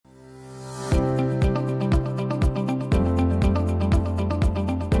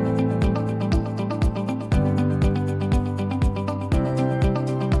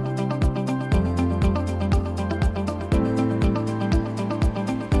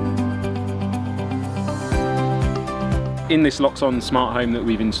In this Loxone smart home that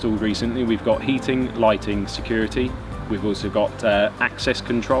we've installed recently, we've got heating, lighting, security. We've also got access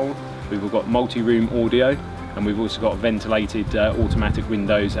control. We've got multi-room audio, and we've also got ventilated automatic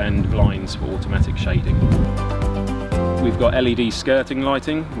windows and blinds for automatic shading. We've got LED skirting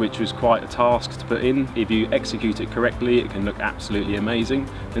lighting, which was quite a task to put in. If you execute it correctly, it can look absolutely amazing.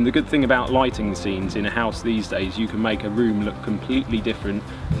 And the good thing about lighting scenes in a house these days, you can make a room look completely different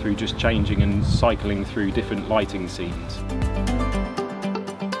through just changing and cycling through different lighting scenes.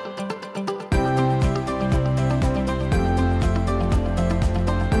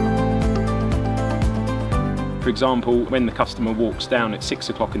 For example, when the customer walks down at 6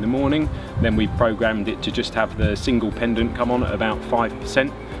 o'clock in the morning, then we've programmed it to just have the single pendant come on at about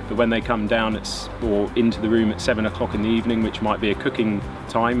 5%. But when they come down or into the room at 7 o'clock in the evening, which might be a cooking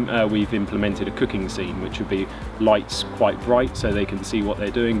time, we've implemented a cooking scene, which would be lights quite bright so they can see what they're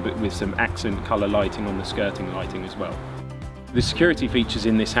doing, but with some accent colour lighting on the skirting lighting as well. The security features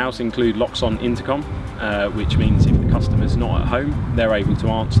in this house include Loxone intercom, which means if the customer's not at home, they're able to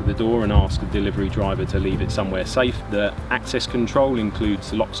answer the door and ask the delivery driver to leave it somewhere safe. The access control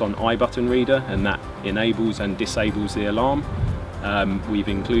includes the Loxone iButton reader, and that enables and disables the alarm. We've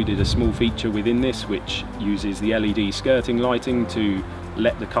included a small feature within this which uses the LED skirting lighting to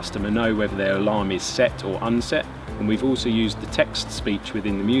let the customer know whether their alarm is set or unset. And we've also used the text speech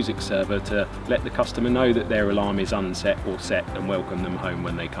within the music server to let the customer know that their alarm is unset or set and welcome them home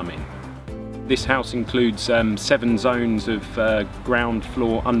when they come in. This house includes 7 zones of ground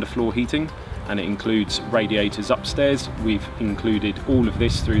floor, underfloor heating, and it includes radiators upstairs. We've included all of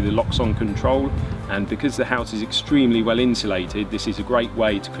this through the Loxone control, and because the house is extremely well insulated, this is a great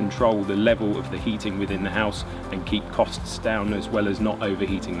way to control the level of the heating within the house and keep costs down as well as not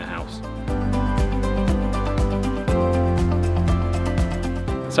overheating the house.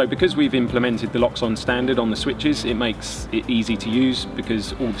 So because we've implemented the Loxone standard on the switches, it makes it easy to use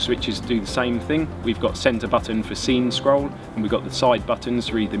because all the switches do the same thing. We've got centre button for scene scroll, and we've got the side buttons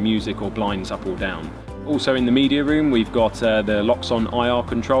for either music or blinds up or down. Also in the media room, we've got the Loxone IR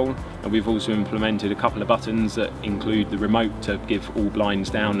control, and we've also implemented a couple of buttons that include the remote to give all blinds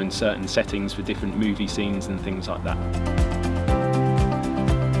down and certain settings for different movie scenes and things like that.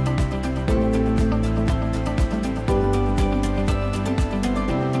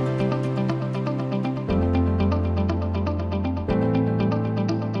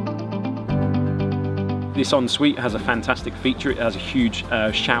 This ensuite has a fantastic feature. It has a huge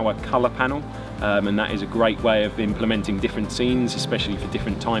shower colour panel, and that is a great way of implementing different scenes, especially for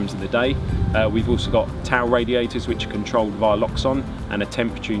different times of the day. We've also got towel radiators which are controlled via Loxone, and a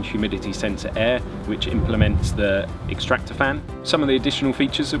temperature and humidity sensor air which implements the extractor fan. Some of the additional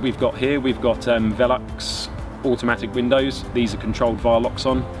features that we've got here, we've got Velux automatic windows. These are controlled via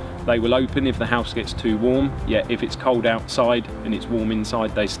Loxone. They will open if the house gets too warm, yet if it's cold outside and it's warm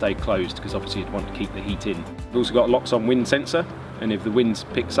inside, they stay closed because obviously you'd want to keep the heat in. We've also got a Loxone wind sensor, and if the wind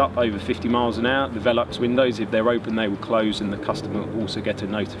picks up over 50 miles an hour, the Velux windows, if they're open, they will close, and the customer will also get a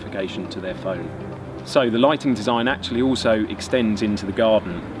notification to their phone. So the lighting design actually also extends into the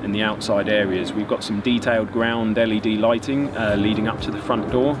garden and the outside areas. We've got some detailed ground LED lighting leading up to the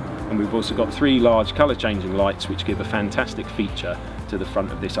front door, and we've also got 3 large colour changing lights which give a fantastic feature to the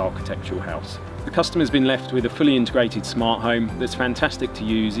front of this architectural house. The customer's been left with a fully integrated smart home that's fantastic to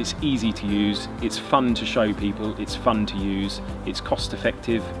use, it's easy to use, it's fun to show people, it's fun to use, it's cost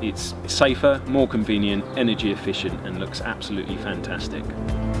effective, it's safer, more convenient, energy efficient, and looks absolutely fantastic.